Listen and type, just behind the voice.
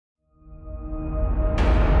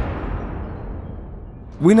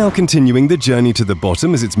We're now continuing the journey to the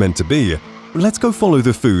bottom as it's meant to be. Let's go follow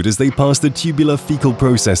the food as they pass the tubular fecal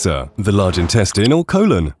processor, the large intestine or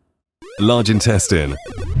colon. Large intestine.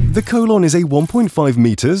 The colon is a 1.5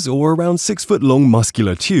 meters or around 6 foot long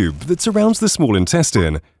muscular tube that surrounds the small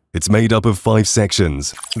intestine. It's made up of 5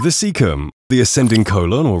 sections: the cecum, the ascending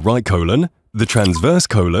colon or right colon, the transverse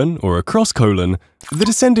colon or across colon, the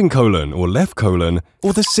descending colon or left colon,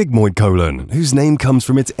 or the sigmoid colon, whose name comes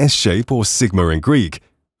from its S shape or sigma in Greek.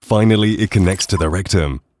 Finally, it connects to the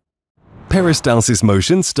rectum. Peristalsis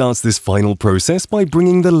motion starts this final process by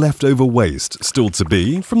bringing the leftover waste, stool to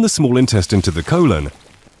be, from the small intestine to the colon.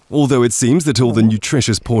 Although it seems that all the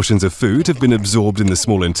nutritious portions of food have been absorbed in the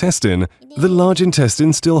small intestine, the large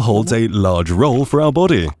intestine still holds a large role for our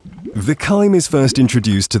body. The chyme is first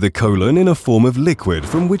introduced to the colon in a form of liquid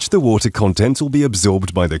from which the water content will be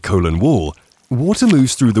absorbed by the colon wall. Water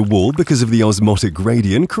moves through the wall because of the osmotic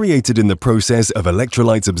gradient created in the process of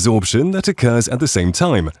electrolytes absorption that occurs at the same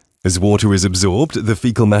time. As water is absorbed, the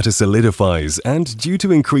fecal matter solidifies and, due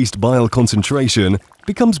to increased bile concentration,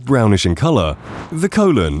 becomes brownish in color. The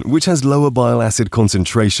colon, which has lower bile acid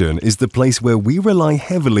concentration, is the place where we rely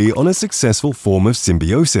heavily on a successful form of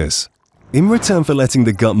symbiosis. In return for letting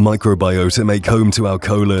the gut microbiota make home to our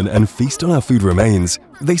colon and feast on our food remains,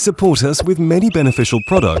 they support us with many beneficial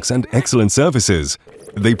products and excellent services.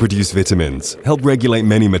 They produce vitamins, help regulate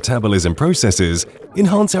many metabolism processes,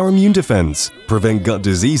 enhance our immune defense, prevent gut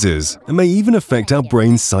diseases, and may even affect our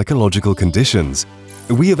brain's psychological conditions.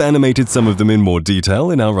 We have animated some of them in more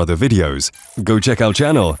detail in our other videos. Go check our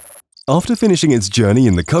channel. After finishing its journey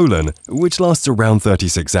in the colon, which lasts around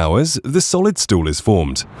 36 hours, the solid stool is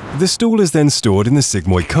formed. The stool is then stored in the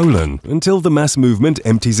sigmoid colon until the mass movement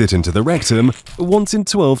empties it into the rectum once in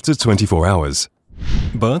 12 to 24 hours.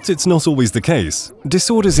 But it's not always the case.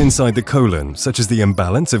 Disorders inside the colon, such as the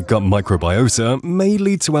imbalance of gut microbiota, may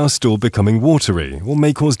lead to our stool becoming watery or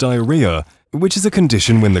may cause diarrhea, which is a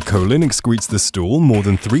condition when the colon excretes the stool more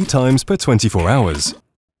than 3 times per 24 hours.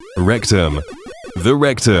 Rectum. The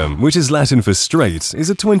rectum, which is Latin for straight, is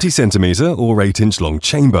a 20 centimeter or 8-inch long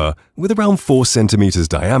chamber with around 4 centimeters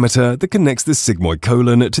diameter that connects the sigmoid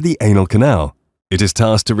colon to the anal canal. It is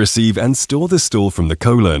tasked to receive and store the stool from the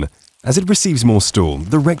colon. As it receives more stool,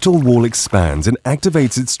 the rectal wall expands and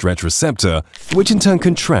activates its stretch receptor, which in turn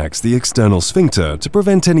contracts the external sphincter to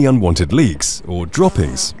prevent any unwanted leaks or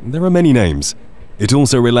droppings. There are many names. It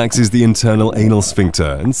also relaxes the internal anal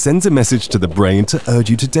sphincter and sends a message to the brain to urge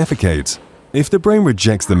you to defecate. If the brain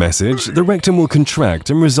rejects the message, the rectum will contract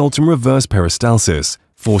and result in reverse peristalsis,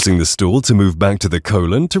 forcing the stool to move back to the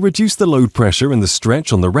colon to reduce the load pressure and the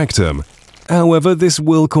stretch on the rectum. However, this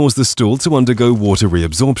will cause the stool to undergo water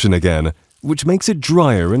reabsorption again, which makes it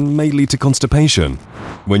drier and may lead to constipation.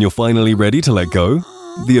 When you're finally ready to let go,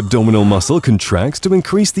 the abdominal muscle contracts to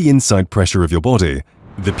increase the inside pressure of your body.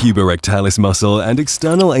 The puborectalis muscle and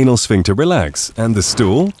external anal sphincter relax, and the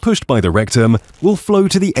stool, pushed by the rectum, will flow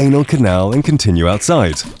to the anal canal and continue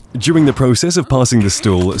outside. During the process of passing the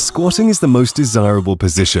stool, squatting is the most desirable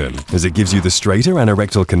position, as it gives you the straighter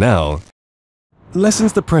anorectal canal,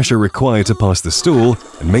 lessens the pressure required to pass the stool,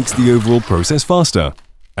 and makes the overall process faster.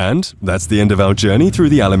 And that's the end of our journey through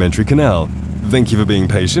the alimentary canal. Thank you for being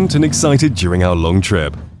patient and excited during our long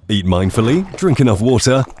trip. Eat mindfully, drink enough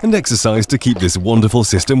water, and exercise to keep this wonderful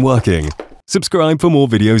system working. Subscribe for more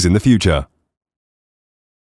videos in the future.